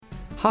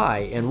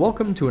Hi, and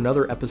welcome to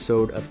another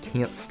episode of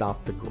Can't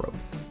Stop the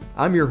Growth.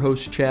 I'm your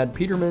host, Chad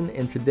Peterman,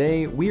 and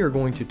today we are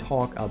going to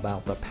talk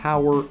about the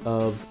power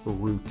of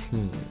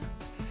routine.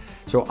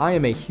 So I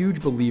am a huge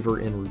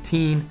believer in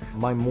routine.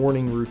 My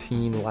morning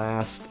routine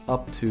lasts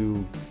up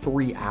to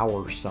 3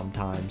 hours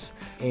sometimes,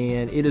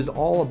 and it is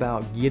all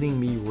about getting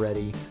me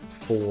ready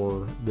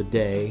for the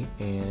day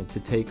and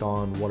to take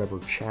on whatever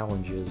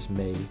challenges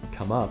may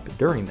come up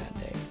during that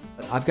day.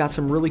 I've got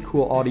some really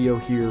cool audio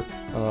here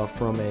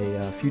from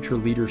a Future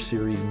Leader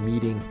Series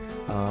meeting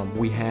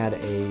we had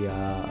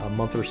a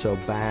month or so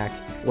back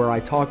where I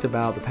talked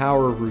about the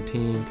power of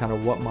routine, kind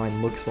of what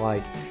mine looks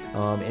like,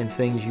 and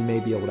things you may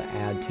be able to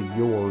add to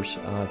yours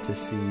to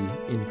see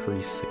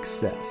increased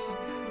success.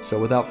 So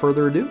without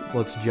further ado,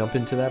 let's jump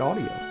into that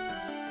audio.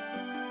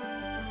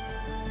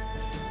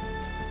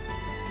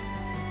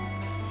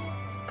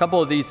 A couple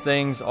of these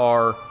things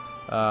are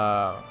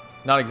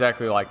not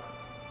exactly like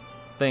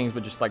things,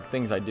 but just like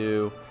things I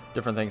do,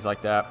 different things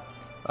like that.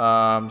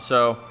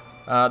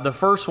 The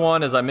first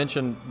one, as I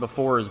mentioned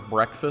before, is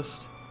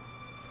breakfast.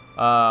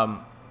 I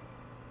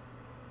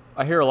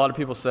hear a lot of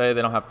people say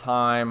they don't have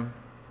time,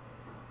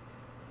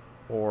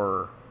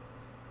 or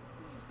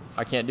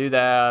I can't do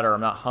that, or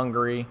I'm not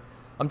hungry.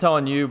 I'm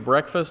telling you,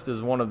 breakfast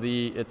is one of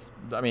you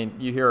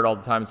hear it all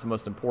the time, it's the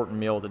most important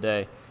meal of the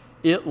day.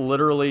 It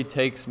literally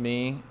takes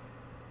me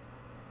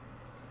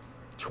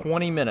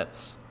 20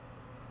 minutes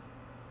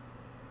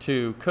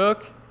to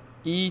cook,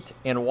 eat,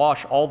 and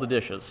wash all the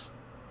dishes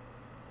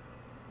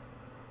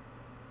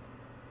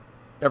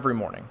every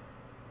morning.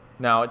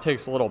 Now, it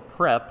takes a little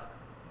prep,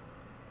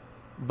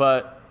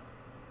 and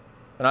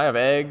I have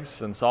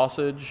eggs and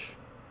sausage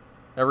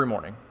every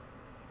morning.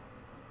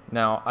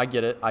 Now, I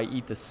get it. I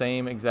eat the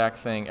same exact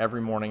thing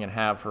every morning and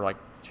have for like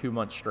 2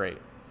 months straight.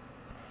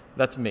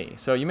 That's me.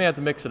 So you may have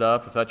to mix it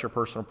up if that's your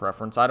personal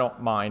preference. I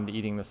don't mind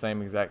eating the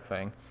same exact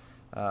thing.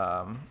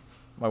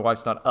 My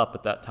wife's not up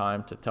at that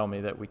time to tell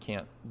me that we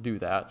can't do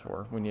that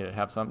or we need to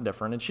have something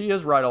different. And she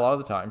is right a lot of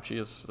the time. She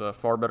is a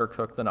far better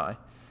cook than I.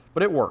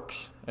 But it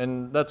works.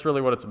 And that's really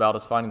what it's about,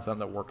 is finding something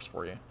that works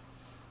for you.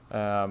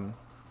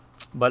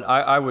 But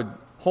I would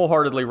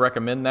wholeheartedly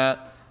recommend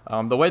that.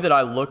 The way that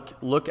I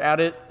look at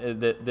it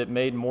that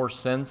made more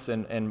sense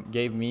and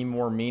gave me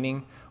more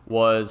meaning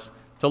was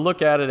to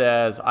look at it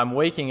as I'm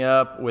waking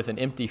up with an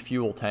empty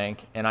fuel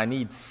tank and I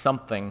need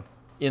something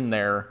in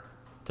there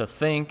to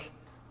think,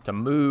 to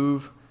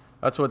move.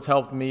 That's what's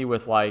helped me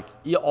with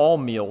all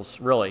meals,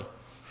 really.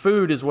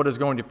 Food is what is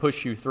going to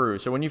push you through.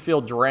 So when you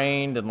feel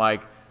drained and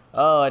like,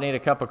 oh, I need a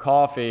cup of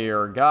coffee,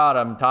 or God,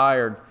 I'm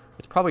tired,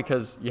 it's probably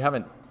because you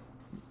haven't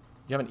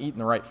eaten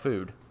the right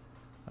food.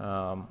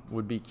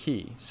 Would be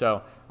key.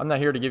 So I'm not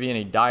here to give you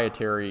any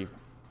dietary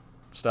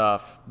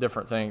stuff,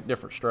 different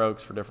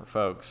strokes for different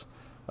folks.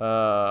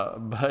 I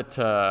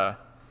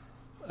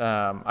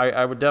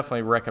would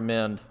definitely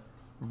recommend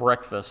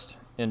breakfast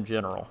in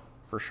general,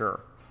 for sure.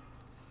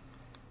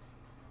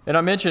 And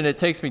I mentioned it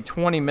takes me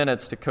 20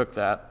 minutes to cook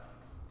that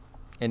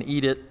and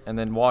eat it and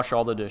then wash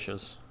all the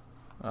dishes.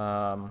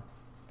 The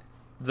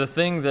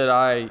thing that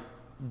I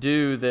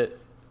do that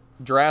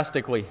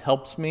drastically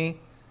helps me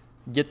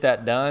get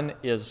that done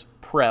is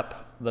prep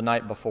the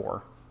night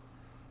before.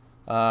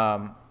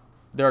 There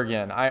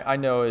again, I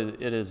know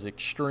it is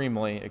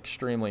extremely,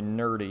 extremely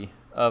nerdy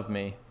of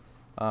me,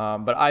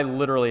 but I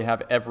literally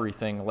have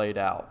everything laid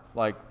out.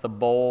 Like the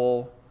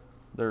bowl,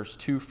 there's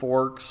 2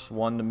 forks,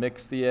 one to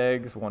mix the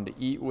eggs, one to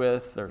eat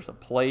with. There's a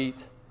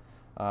plate.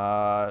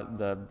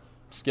 The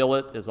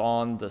skillet is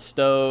on the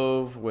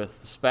stove with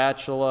the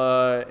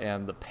spatula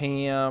and the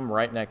pan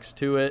right next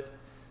to it.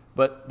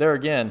 But there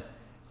again,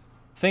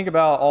 think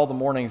about all the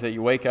mornings that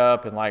you wake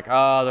up and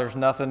there's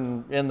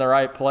nothing in the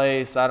right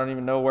place. I don't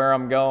even know where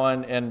I'm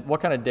going. And what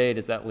kind of day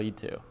does that lead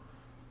to?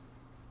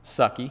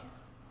 Sucky.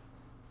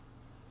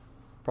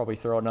 Probably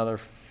throw another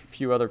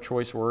few other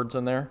choice words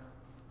in there.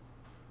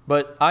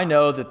 But I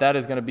know that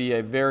is going to be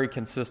a very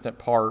consistent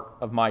part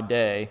of my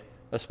day,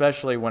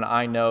 especially when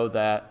I know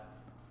that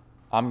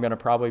I'm going to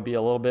probably be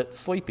a little bit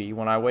sleepy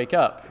when I wake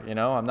up.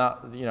 I'm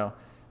not,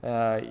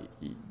 I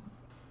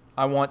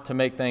want to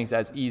make things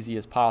as easy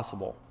as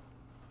possible.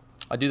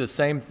 I do the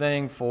same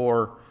thing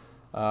for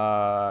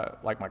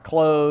my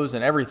clothes,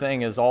 and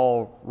everything is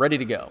all ready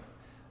to go.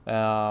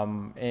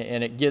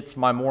 And it gets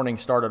my morning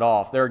started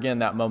off. There again,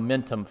 that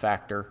momentum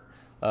factor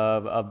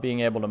of being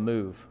able to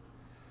move.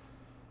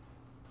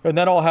 And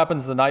that all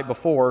happens the night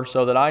before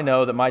so that I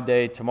know that my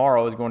day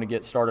tomorrow is going to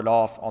get started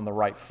off on the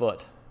right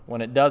foot. When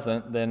it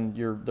doesn't, then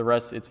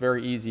it's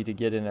very easy to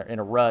get in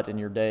a rut and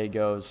your day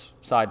goes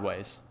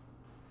sideways.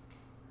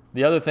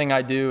 The other thing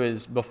I do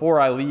is before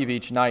I leave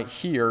each night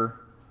here,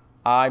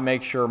 I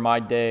make sure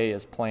my day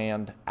is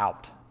planned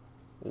out.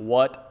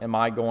 What am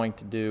I going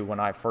to do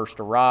when I first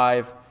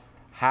arrive?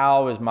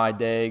 How is my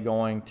day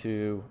going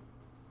to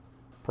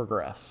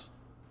progress?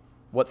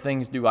 What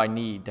things do I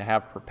need to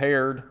have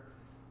prepared?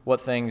 What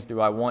things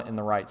do I want in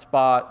the right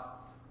spot?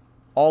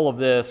 All of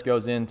this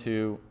goes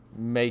into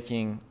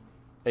making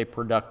a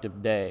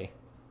productive day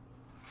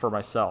for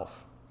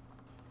myself.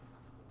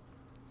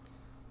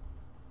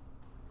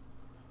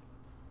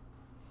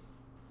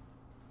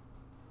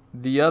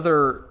 the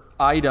other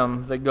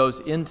item that goes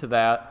into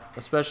that,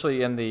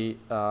 especially in the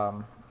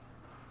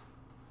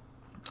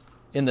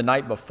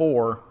night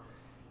before,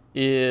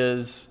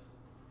 is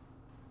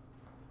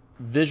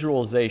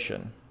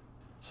visualization.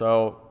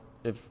 So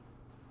if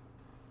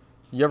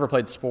you ever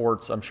played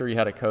sports, I'm sure you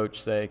had a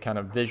coach say kind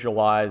of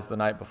visualize the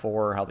night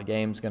before how the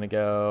game's going to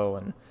go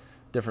and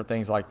different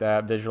things like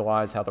that.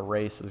 Visualize how the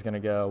race is going to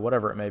go,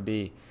 whatever it may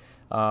be.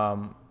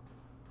 That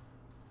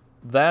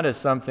is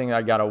something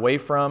I got away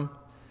from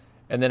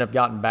and then have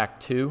gotten back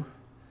to,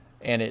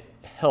 and it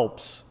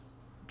helps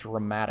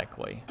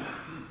dramatically.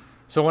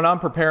 So when I'm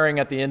preparing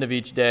at the end of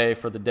each day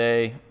for the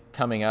day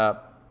coming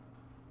up,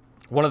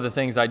 one of the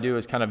things I do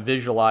is kind of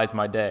visualize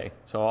my day.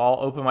 So I'll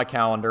open my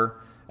calendar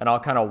and I'll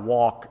kind of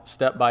walk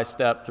step by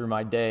step through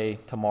my day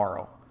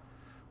tomorrow.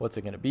 What's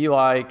it going to be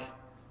like?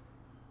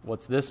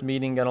 What's this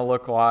meeting going to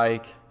look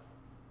like?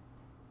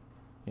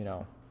 You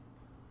know,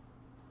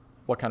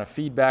 what kind of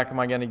feedback am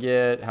I going to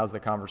get? How's the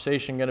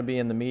conversation going to be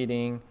in the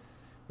meeting?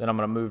 Then I'm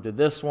going to move to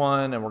this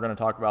one and we're going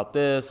to talk about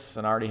this,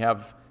 and I already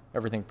have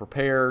everything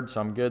prepared,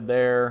 so I'm good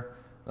there.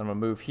 Then I'm going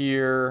to move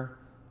here,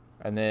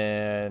 and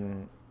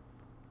then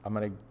I'm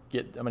going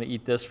to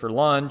eat this for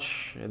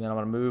lunch, and then I'm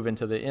going to move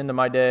into the end of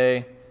my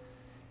day.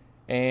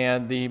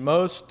 And the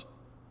most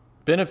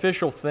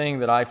beneficial thing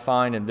that I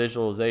find in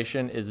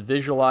visualization is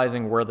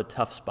visualizing where the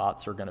tough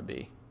spots are going to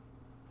be,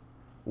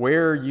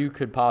 where you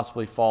could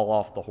possibly fall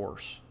off the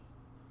horse.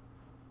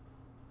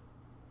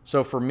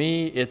 So for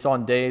me, it's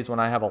on days when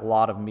I have a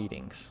lot of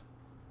meetings.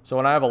 So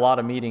when I have a lot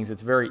of meetings,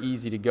 it's very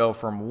easy to go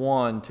from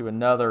one to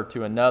another,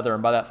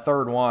 and by that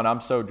third one,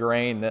 I'm so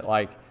drained that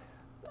like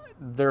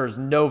there's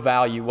no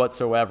value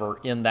whatsoever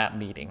in that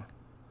meeting.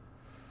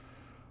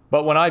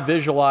 But when I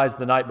visualize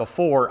the night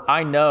before,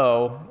 I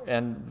know,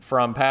 and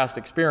from past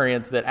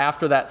experience, that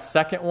after that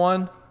second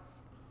one,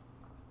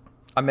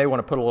 I may want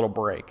to put a little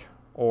break,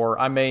 or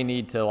I may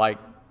need to like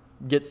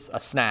get a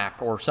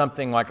snack or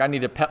something. Like I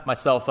need to pep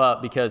myself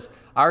up because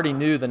I already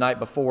knew the night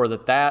before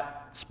that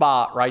that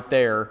spot right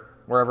there,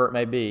 wherever it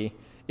may be,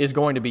 is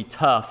going to be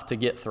tough to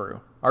get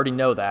through. I already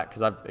know that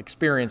because I've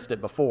experienced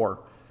it before.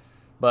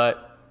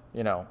 But,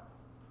 you know,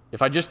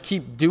 if I just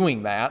keep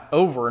doing that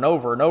over and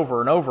over and over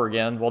and over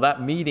again, well,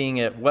 that meeting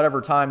at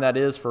whatever time that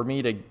is for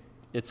me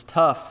it's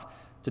tough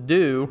to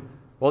do.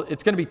 Well,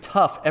 it's going to be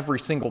tough every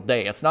single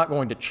day. It's not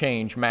going to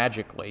change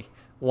magically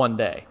one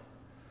day.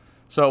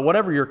 So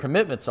whatever your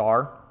commitments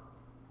are,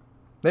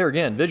 there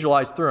again,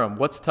 visualize through them.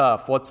 What's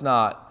tough? What's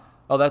not?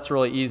 Oh, that's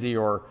really easy.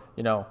 Or,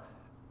 you know,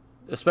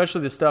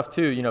 especially the stuff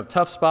too, you know,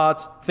 tough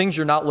spots, things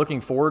you're not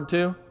looking forward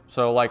to.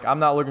 So like, I'm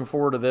not looking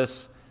forward to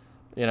this,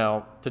 you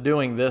know, to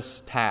doing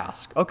this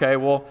task. Okay,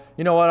 well,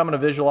 you know what? I'm going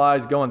to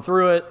visualize going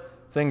through it.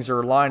 Things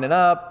are lining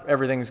up.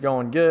 Everything's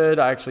going good.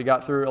 I actually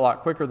got through it a lot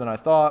quicker than I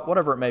thought,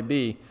 whatever it may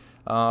be.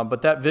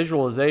 But that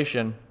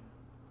visualization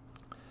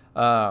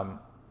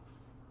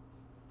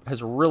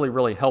has really,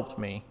 really helped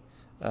me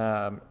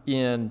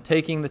in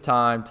taking the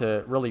time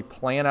to really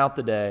plan out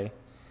the day,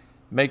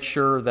 make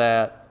sure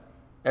that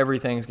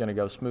everything's going to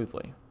go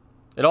smoothly.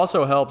 It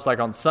also helps like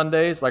on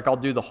Sundays, like I'll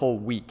do the whole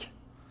week.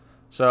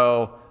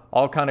 So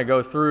I'll kind of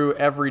go through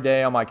every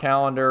day on my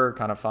calendar,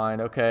 kind of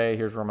find, okay,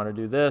 here's where I'm going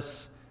to do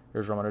this.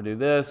 Here's where I'm going to do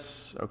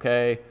this.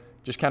 Okay.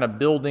 Just kind of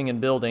building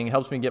and building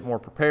helps me get more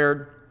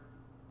prepared.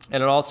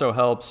 And it also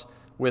helps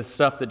with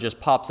stuff that just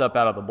pops up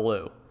out of the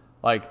blue.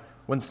 Like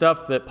when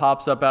stuff that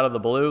pops up out of the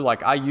blue,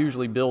 like I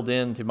usually build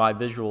into my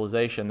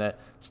visualization that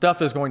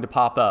stuff is going to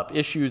pop up.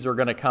 Issues are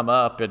going to come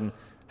up and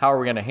how are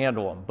we going to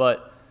handle them?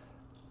 But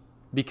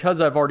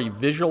because I've already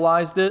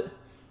visualized it,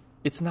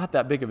 it's not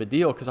that big of a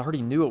deal because I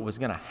already knew it was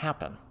going to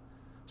happen.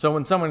 So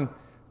when someone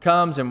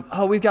comes and,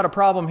 oh, we've got a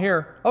problem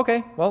here.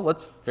 Okay, well,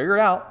 let's figure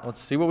it out. Let's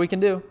see what we can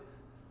do.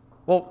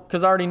 Well,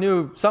 because I already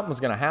knew something was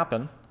going to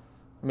happen.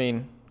 I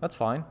mean, that's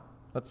fine.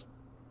 That's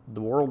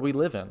the world we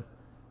live in.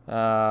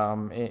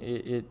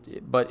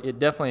 But it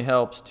definitely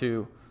helps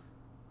to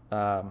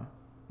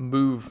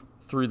move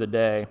through the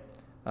day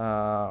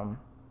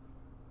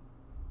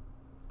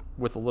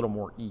with a little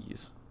more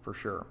ease, for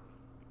sure.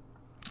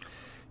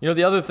 You know,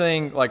 the other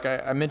thing, like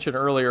I mentioned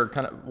earlier,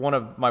 kind of one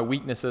of my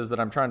weaknesses that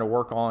I'm trying to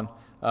work on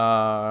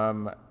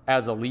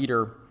as a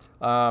leader,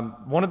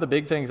 one of the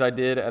big things I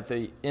did at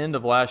the end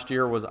of last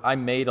year was I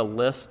made a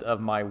list of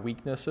my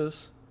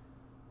weaknesses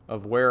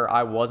of where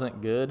I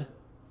wasn't good.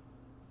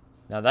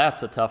 Now,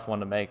 that's a tough one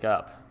to make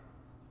up.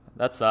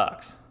 That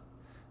sucks.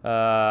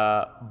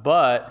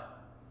 But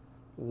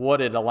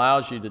what it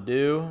allows you to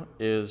do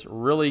is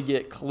really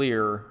get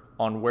clear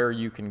on where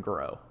you can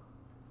grow,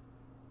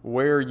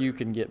 where you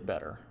can get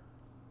better.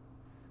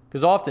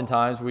 Because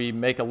oftentimes we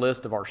make a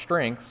list of our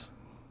strengths.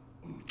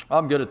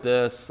 I'm good at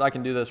this. I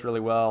can do this really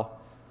well.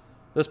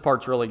 This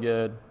part's really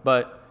good.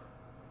 But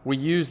we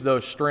use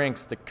those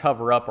strengths to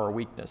cover up our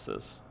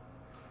weaknesses.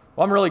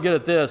 Well, I'm really good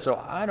at this, so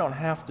I don't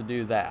have to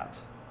do that.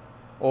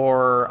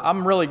 Or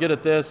I'm really good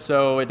at this,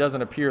 so it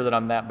doesn't appear that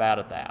I'm that bad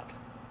at that.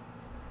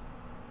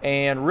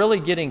 And really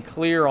getting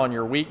clear on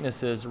your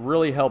weaknesses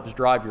really helps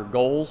drive your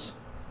goals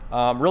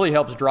really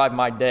helps drive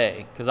my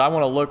day, because I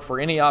want to look for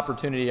any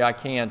opportunity I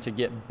can to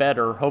get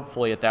better,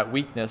 hopefully, at that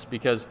weakness,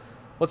 because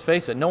let's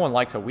face it, no one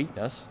likes a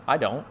weakness. I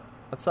don't.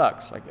 That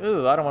sucks. Like,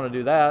 ooh, I don't want to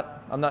do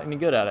that. I'm not any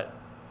good at it.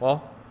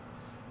 Well,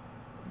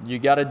 you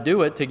got to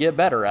do it to get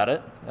better at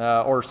it,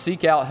 or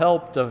seek out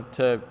help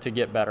to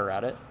get better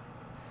at it.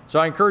 So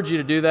I encourage you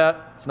to do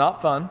that. It's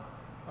not fun.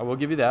 I will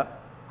give you that.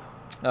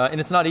 And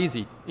it's not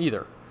easy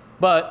either.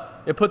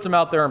 But it puts them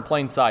out there in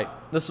plain sight.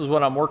 This is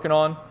what I'm working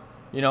on.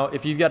 You know,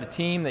 if you've got a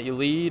team that you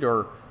lead,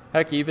 or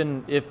heck,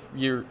 even if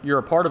you're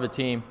a part of a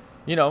team,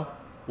 you know,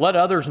 let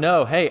others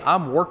know, hey,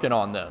 I'm working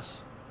on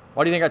this.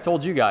 Why do you think I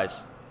told you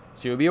guys?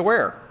 So you'll be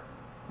aware.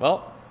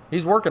 Well,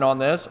 he's working on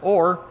this.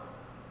 Or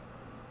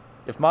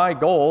if my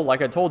goal,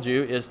 like I told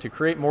you, is to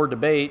create more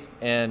debate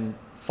and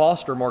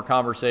foster more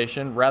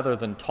conversation rather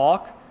than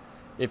talk,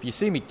 if you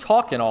see me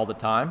talking all the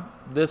time,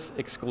 this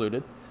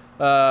excluded,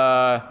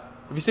 if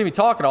you see me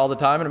talking all the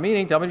time in a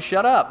meeting, tell me to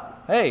shut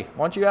up. Hey,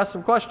 why don't you ask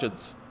some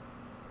questions?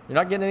 You're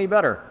not getting any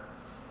better.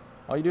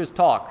 All you do is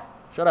talk.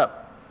 Shut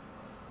up.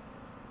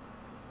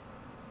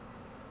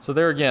 So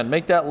there again,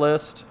 make that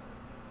list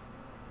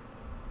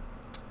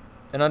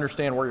and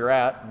understand where you're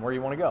at and where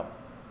you want to go.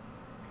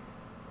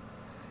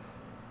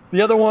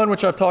 The other one,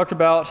 which I've talked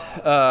about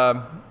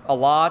a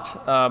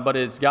lot, but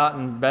has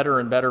gotten better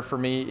and better for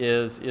me,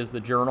 is the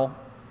journal,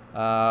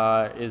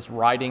 is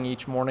writing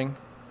each morning.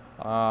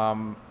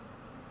 Kind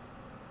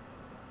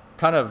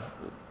of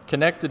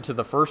connected to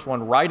the first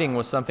one, writing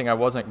was something I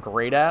wasn't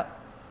great at,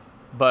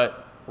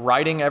 but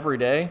writing every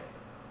day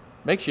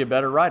makes you a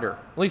better writer.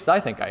 At least I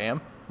think I am.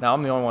 Now,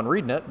 I'm the only one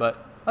reading it,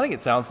 but I think it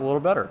sounds a little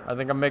better. I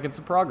think I'm making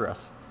some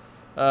progress.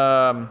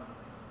 But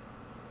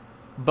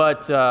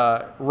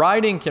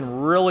writing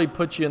can really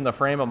put you in the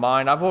frame of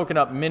mind. I've woken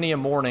up many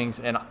mornings,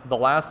 and the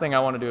last thing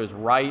I want to do is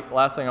write.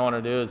 Last thing I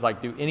want to do is like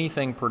do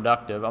anything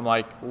productive. I'm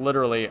like,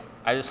 literally,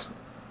 I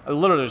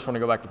literally just want to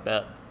go back to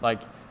bed.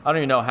 Like, I don't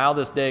even know how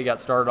this day got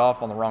started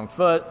off on the wrong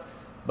foot,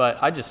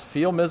 but I just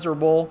feel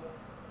miserable.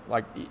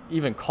 Like,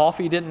 even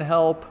coffee didn't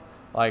help.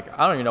 Like,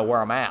 I don't even know where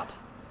I'm at.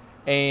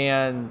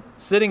 And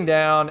sitting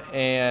down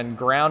and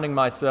grounding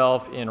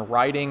myself in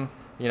writing,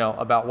 you know,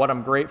 about what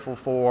I'm grateful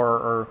for,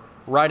 or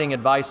writing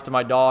advice to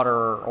my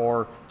daughter,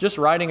 or just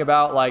writing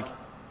about like,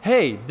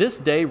 hey, this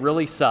day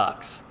really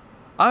sucks.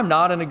 I'm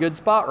not in a good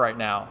spot right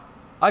now.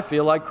 I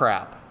feel like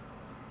crap.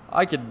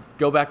 I could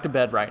go back to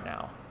bed right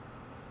now.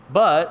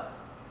 But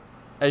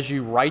as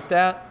you write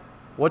that,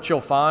 what you'll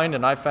find,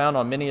 and I found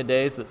on many a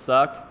days that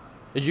suck,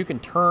 is you can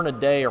turn a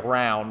day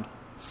around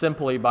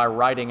simply by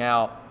writing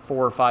out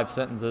 4 or 5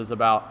 sentences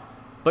about,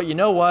 but you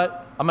know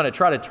what? I'm going to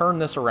try to turn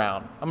this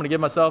around. I'm going to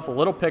give myself a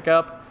little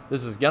pickup.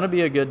 This is going to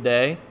be a good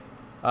day.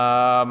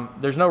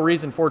 There's no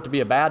reason for it to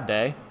be a bad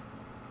day.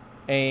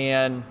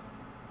 And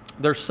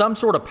there's some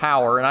sort of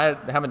power, and I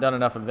haven't done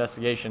enough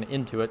investigation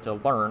into it to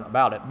learn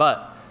about it,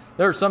 but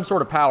there's some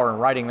sort of power in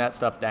writing that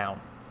stuff down.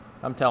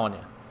 I'm telling you.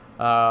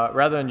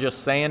 Rather than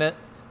just saying it,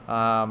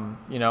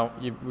 you know,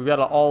 we've got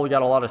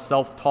a lot of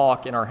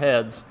self-talk in our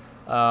heads.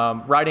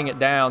 Writing it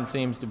down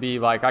seems to be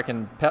like I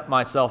can pep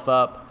myself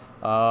up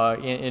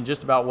in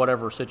just about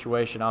whatever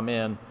situation I'm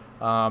in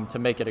to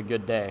make it a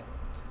good day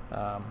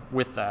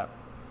with that.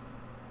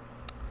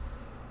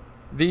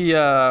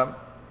 The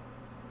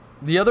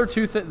other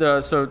two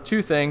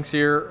things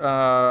here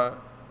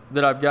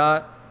that I've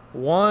got.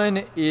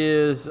 One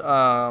is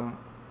the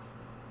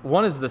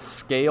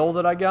scale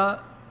that I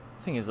got.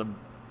 This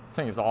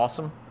thing is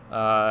awesome.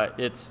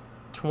 It's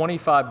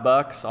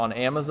 $25 on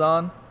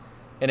Amazon,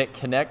 and it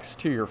connects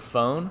to your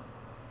phone.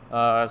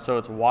 So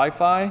it's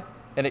Wi-Fi,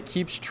 and it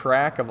keeps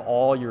track of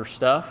all your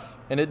stuff.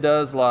 And it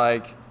does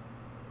like,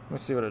 let me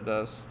see what it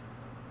does.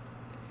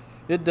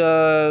 It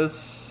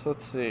does,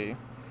 let's see,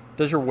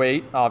 does your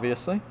weight,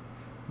 obviously.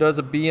 Does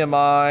a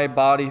BMI,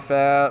 body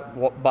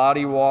fat,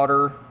 body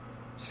water,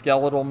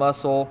 skeletal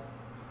muscle,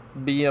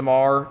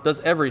 BMR, does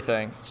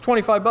everything. It's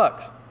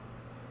 $25.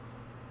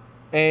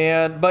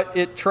 But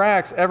it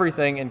tracks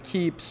everything and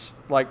keeps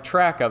like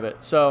track of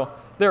it. So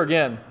there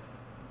again,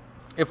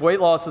 if weight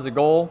loss is a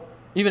goal,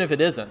 even if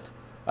it isn't,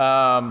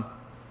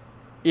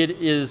 it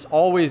is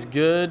always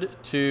good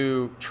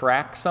to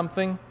track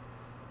something.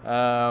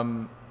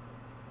 And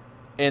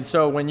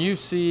so when you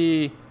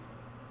see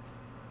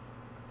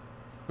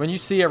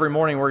every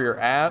morning where you're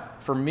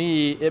at, for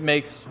me, it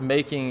makes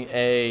making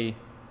a,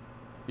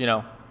 you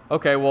know,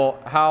 okay, well,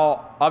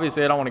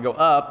 obviously I don't want to go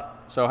up.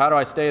 So how do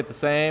I stay at the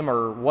same,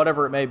 or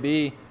whatever it may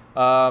be?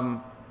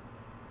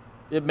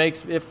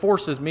 It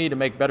forces me to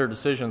make better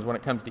decisions when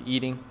it comes to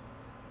eating.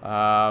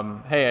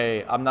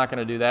 Hey, I'm not going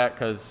to do that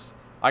because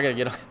I got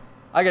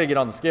to get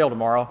on the scale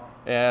tomorrow,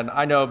 and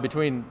I know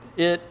between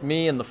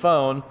me, and the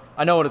phone,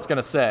 I know what it's going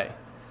to say.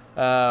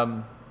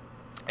 And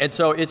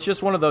so it's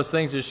just one of those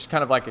things, just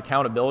kind of like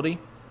accountability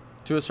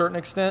to a certain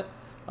extent,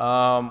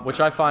 which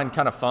I find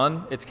kind of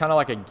fun. It's kind of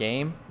like a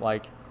game,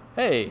 like,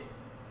 hey,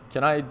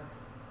 can I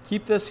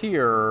keep this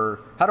here, or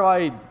how do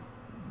I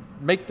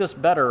make this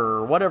better,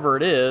 or whatever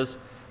it is,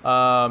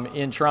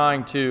 in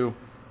trying to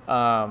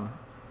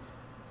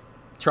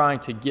trying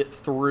to get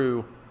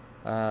through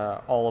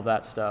all of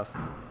that stuff.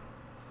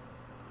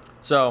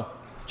 So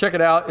check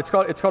it out. It's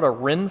called a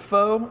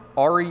Renpho,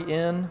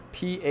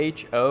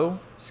 RENPHO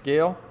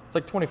scale. It's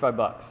like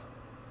 $25. It's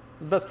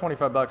the best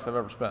 $25 I've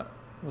ever spent.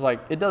 I was like,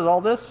 it does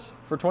all this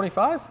for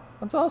 $25?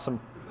 That's awesome.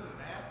 Is it an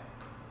app?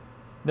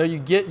 No,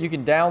 you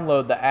can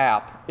download the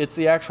app. It's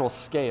the actual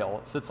scale.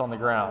 It sits on the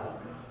ground.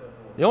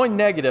 The only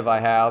negative I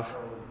have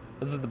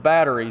is that the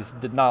batteries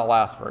did not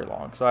last very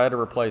long, so I had to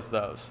replace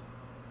those.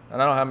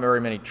 And I don't have very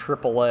many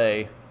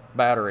AAA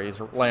batteries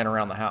laying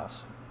around the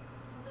house.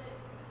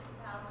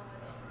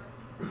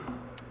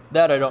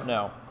 That I don't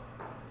know.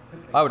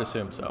 I would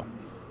assume so.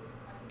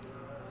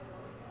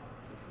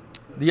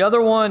 The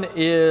other one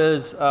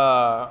is,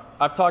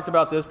 I've talked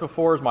about this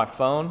before, is my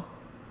phone.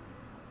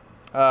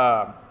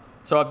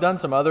 So I've done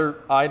some other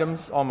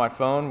items on my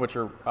phone which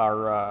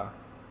are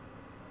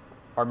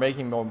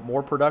making me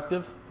more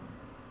productive,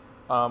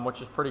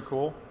 which is pretty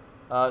cool.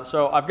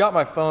 So I've got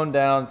my phone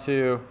down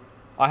to,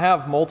 I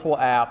have multiple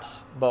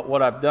apps, but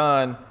what I've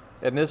done,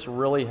 and this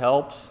really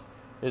helps,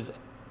 is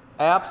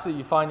apps that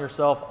you find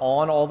yourself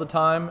on all the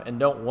time and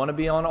don't want to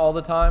be on all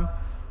the time,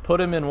 put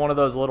them in one of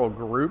those little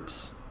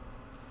groups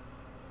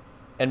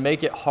and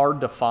make it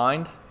hard to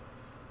find.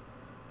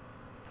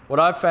 What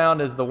I've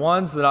found is the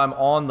ones that I'm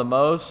on the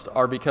most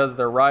are because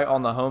they're right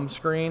on the home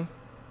screen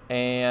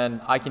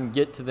and I can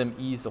get to them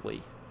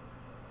easily.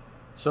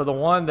 So the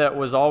one that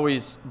was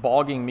always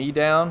bogging me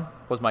down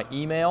was my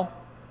email.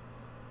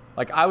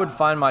 Like I would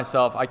find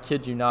myself, I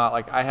kid you not,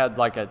 like I had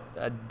like a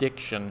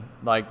addiction,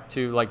 like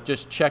to like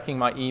just checking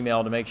my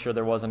email to make sure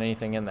there wasn't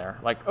anything in there.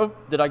 Like, oh,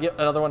 did I get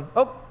another one?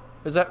 Oh,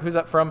 who's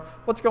that from?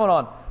 What's going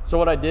on? So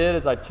what I did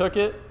is I took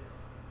it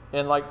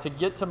and like to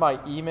get to my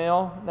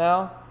email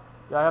now,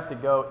 I have to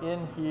go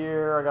in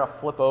here. I got to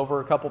flip over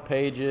a couple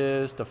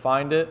pages to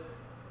find it.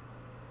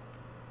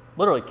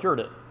 Literally cured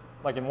it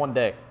like in one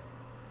day.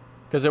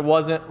 Because it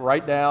wasn't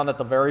right down at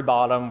the very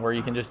bottom where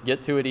you can just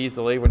get to it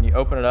easily. When you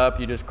open it up,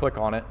 you just click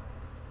on it.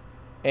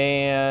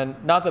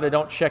 And not that I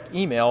don't check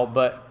email,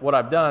 but what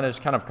I've done is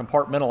kind of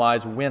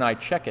compartmentalize when I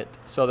check it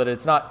so that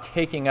it's not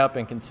taking up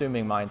and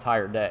consuming my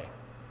entire day.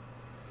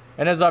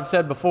 And as I've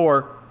said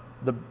before,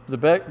 the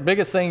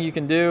biggest thing you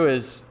can do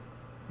is,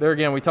 there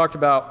again, we talked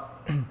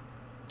about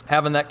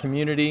having that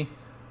community,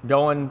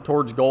 going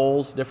towards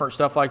goals, different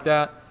stuff like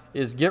that,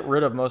 is get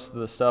rid of most of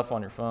the stuff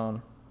on your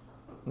phone.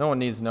 No one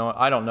needs to know.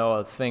 I don't know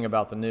a thing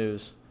about the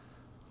news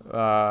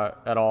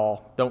at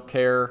all. Don't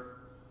care.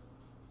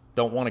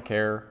 Don't want to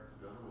care.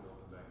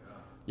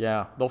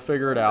 Yeah, they'll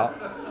figure it out.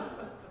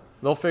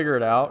 They'll figure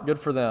it out. Good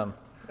for them.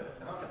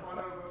 How'd you find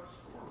out about the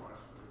storm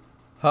last week?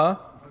 Huh?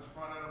 How'd you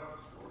find out about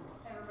the storm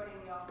last week? Everybody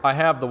in the office. I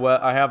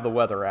have the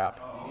weather app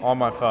on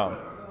my phone.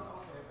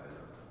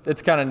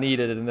 It's kind of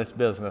needed in this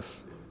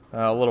business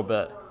a little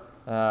bit.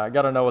 I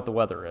got to know what the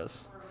weather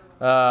is.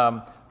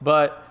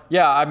 But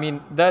yeah, I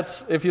mean,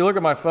 that's, if you look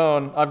at my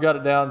phone, I've got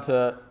it down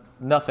to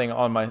nothing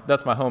on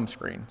that's my home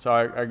screen. So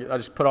I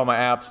just put all my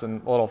apps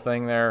and little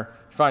thing there.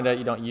 You find out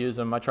you don't use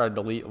them. I try to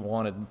delete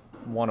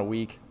one a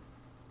week.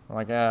 I'm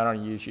like, I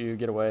don't use you,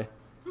 get away.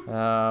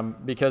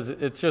 Because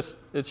it's just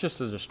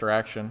a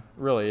distraction.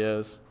 It really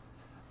is.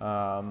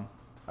 I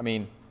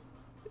mean,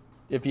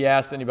 if you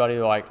asked anybody,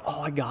 they're like,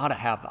 oh, I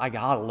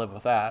gotta live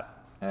with that.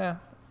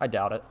 I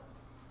doubt it.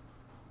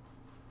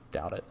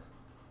 Doubt it.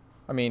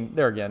 I mean,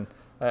 there again,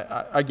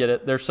 I get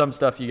it. There's some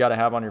stuff you got to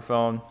have on your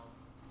phone,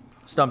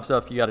 some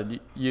stuff you got to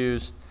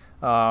use,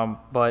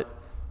 but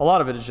a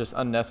lot of it is just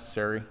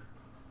unnecessary.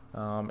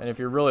 And if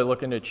you're really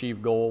looking to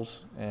achieve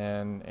goals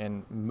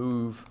and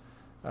move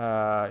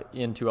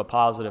into a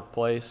positive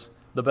place,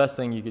 the best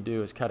thing you could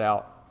do is cut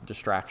out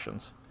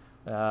distractions,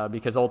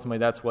 because ultimately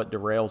that's what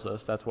derails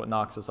us. That's what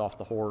knocks us off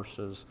the horse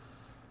is,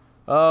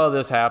 oh,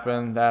 this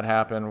happened, that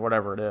happened,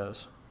 whatever it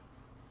is.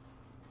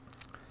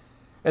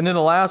 And then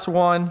the last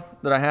one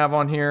that I have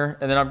on here,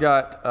 and then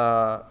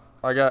I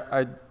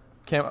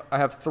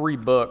have 3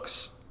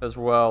 books as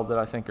well that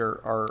I think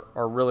are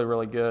really,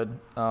 really good,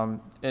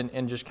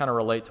 and just kind of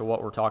relate to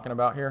what we're talking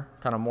about here,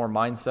 kind of more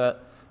mindset,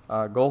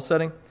 goal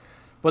setting.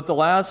 But the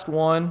last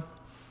one,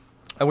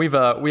 and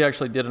we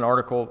actually did an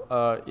article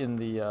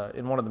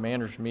in one of the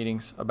managers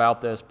meetings about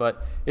this,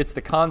 but it's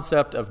the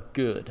concept of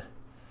good.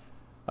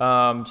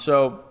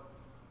 So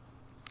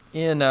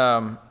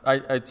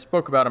I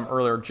spoke about him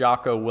earlier,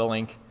 Jocko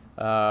Willink,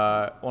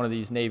 one of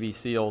these Navy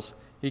SEALs.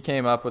 He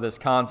came up with this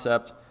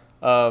concept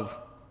of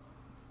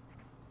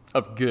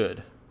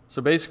good.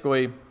 So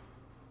basically,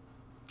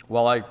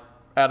 while I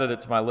added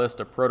it to my list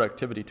of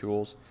productivity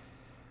tools,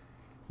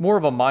 more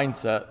of a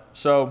mindset.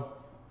 So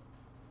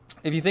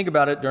if you think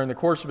about it, during the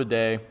course of a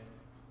day,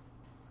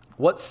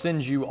 what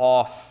sends you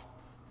off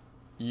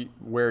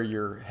where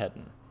you're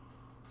heading?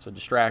 It's a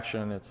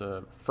distraction, it's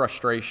a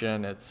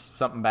frustration, it's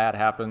something bad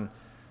happened.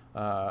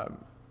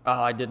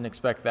 I didn't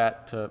expect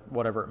that, to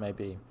whatever it may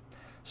be.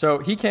 So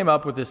he came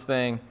up with this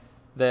thing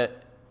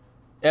that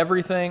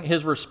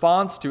his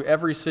response to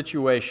every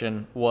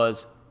situation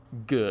was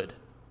good.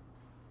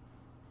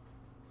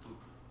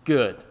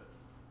 Good.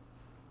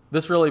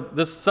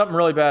 something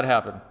really bad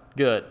happened.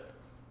 Good.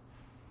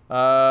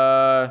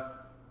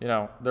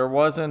 There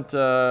wasn't,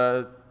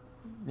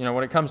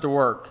 when it comes to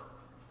work,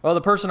 well,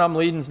 the person I'm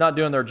leading is not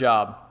doing their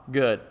job.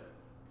 Good.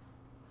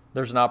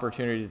 There's an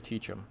opportunity to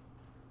teach them.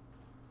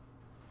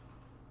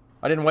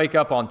 I didn't wake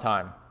up on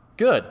time.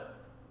 Good.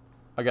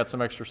 I got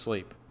some extra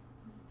sleep.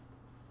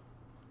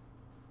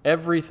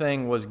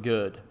 Everything was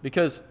good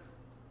because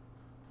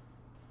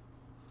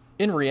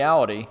in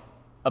reality,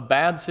 a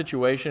bad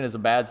situation is a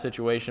bad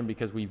situation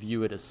because we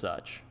view it as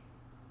such.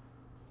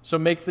 So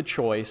make the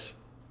choice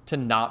to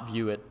not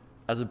view it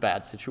as a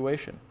bad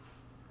situation.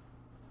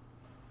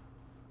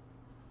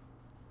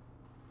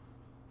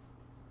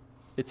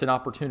 It's an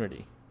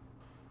opportunity.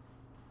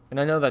 And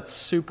I know that's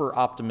super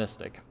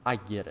optimistic. I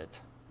get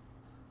it.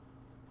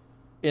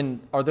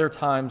 Are there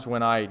times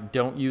when I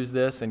don't use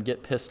this and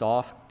get pissed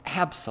off?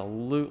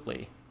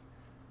 Absolutely.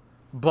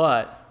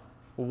 But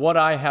what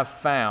I have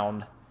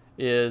found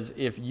is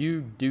if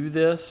you do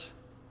this,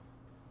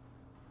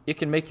 it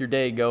can make your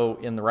day go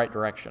in the right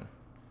direction.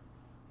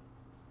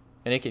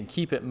 And it can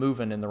keep it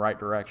moving in the right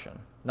direction.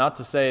 Not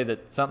to say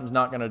that something's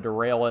not going to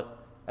derail it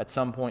at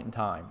some point in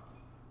time.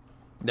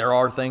 There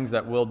are things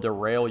that will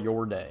derail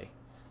your day.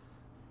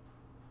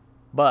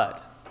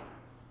 But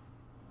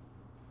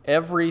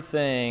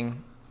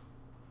everything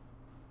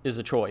is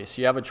a choice.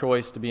 You have a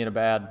choice to be in a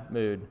bad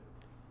mood.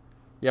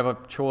 You have a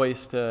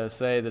choice to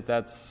say that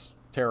that's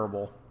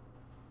terrible.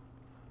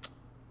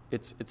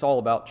 It's all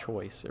about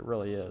choice. It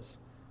really is.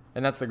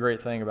 And that's the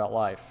great thing about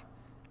life,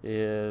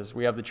 is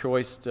we have the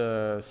choice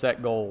to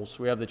set goals.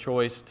 We have the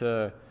choice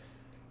to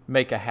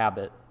make a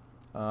habit.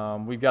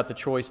 We've got the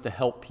choice to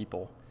help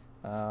people.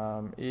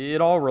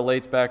 It all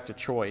relates back to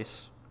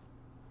choice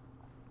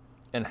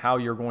and how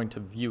you're going to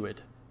view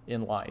it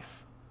in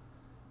life.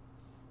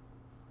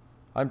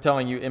 I'm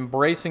telling you,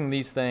 embracing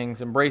these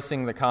things,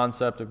 embracing the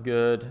concept of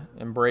good,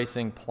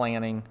 embracing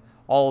planning,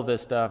 all of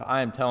this stuff,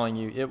 I am telling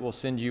you, it will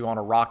send you on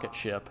a rocket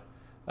ship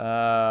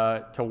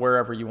to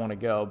wherever you want to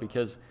go,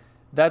 because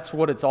that's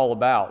what it's all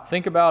about.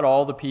 Think about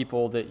all the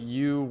people that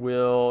you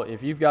will,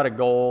 if you've got a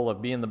goal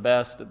of being the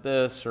best at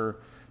this or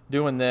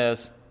doing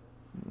this,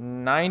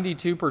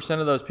 92%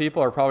 of those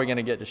people are probably going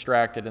to get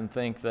distracted and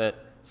think that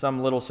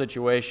some little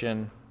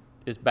situation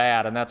is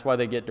bad, and that's why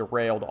they get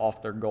derailed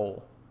off their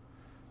goal.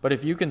 But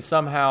if you can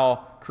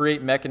somehow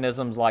create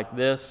mechanisms like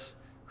this,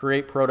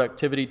 create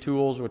productivity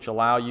tools which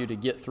allow you to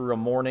get through a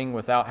morning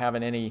without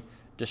having any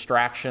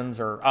distractions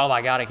or, oh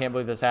my God, I can't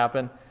believe this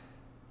happened,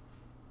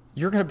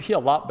 you're going to be a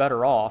lot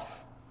better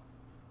off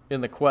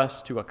in the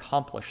quest to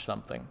accomplish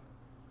something.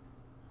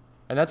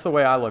 And that's the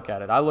way I look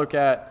at it. I look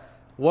at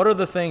what are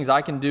the things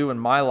I can do in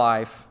my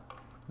life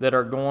that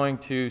are going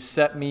to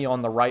set me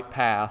on the right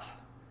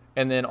path,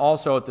 and then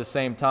also at the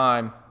same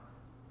time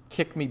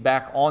kick me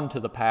back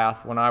onto the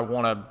path when I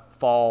want to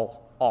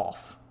fall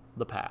off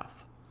the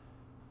path.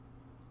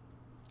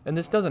 And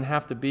this doesn't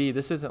have to be,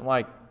 this isn't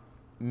like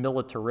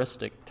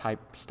militaristic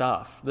type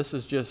stuff. This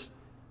is just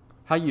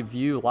how you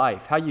view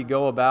life, how you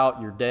go about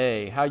your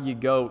day, how you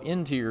go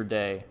into your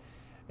day.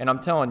 And I'm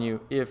telling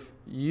you, if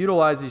you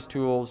utilize these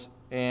tools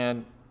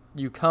and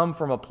you come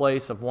from a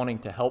place of wanting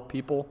to help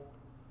people,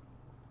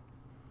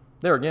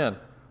 there again,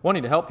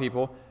 wanting to help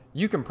people,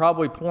 you can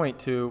probably point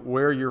to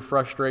where your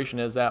frustration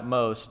is at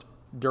most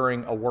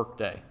during a work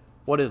day.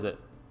 What is it?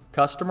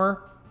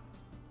 Customer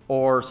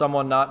or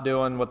someone not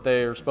doing what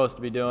they're supposed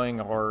to be doing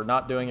or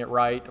not doing it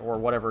right or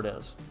whatever it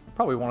is?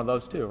 Probably one of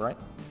those two, right?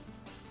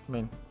 I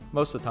mean,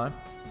 most of the time.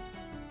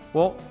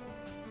 Well,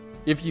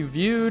 if you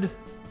viewed,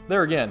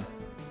 there again,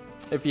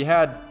 if you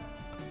had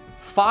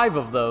 5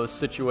 of those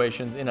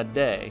situations in a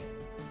day,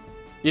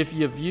 if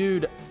you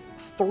viewed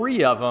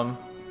 3 of them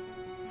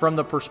from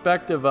the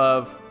perspective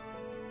of,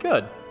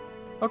 good,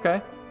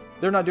 okay,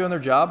 they're not doing their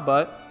job,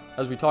 but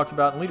as we talked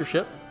about in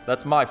leadership,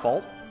 that's my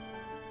fault.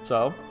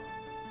 So,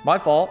 my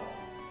fault,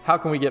 how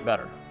can we get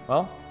better?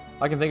 Well,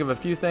 I can think of a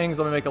few things.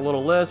 Let me make a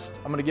little list.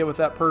 I'm going to get with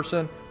that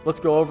person. Let's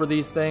go over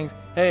these things.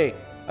 Hey,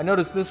 I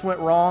noticed this went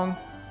wrong.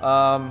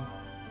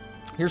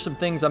 Here's some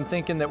things I'm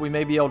thinking that we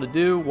may be able to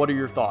do. What are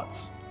your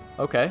thoughts?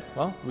 Okay,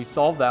 well, we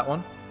solved that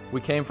one.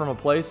 We came from a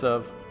place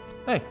of,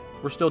 hey,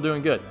 we're still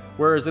doing good.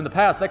 Whereas in the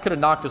past, that could have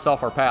knocked us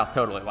off our path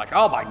totally. Like,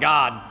 oh my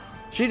God,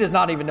 she does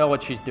not even know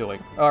what she's doing.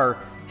 Or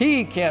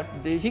he can't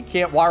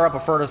wire up a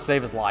furnace to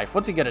save his life.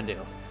 What's he gonna do?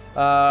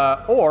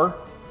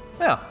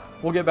 Yeah,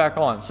 we'll get back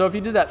on. So if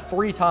you did that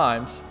 3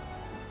 times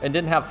and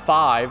didn't have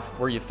 5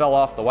 where you fell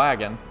off the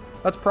wagon,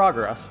 that's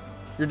progress.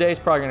 Your day's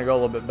probably gonna go a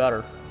little bit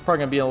better. Probably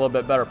gonna be in a little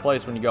bit better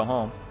place when you go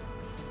home.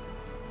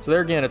 So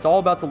there again, it's all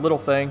about the little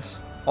things,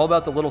 all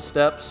about the little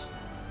steps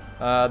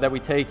that we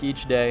take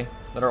each day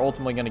that are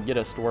ultimately gonna get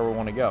us to where we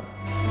wanna go.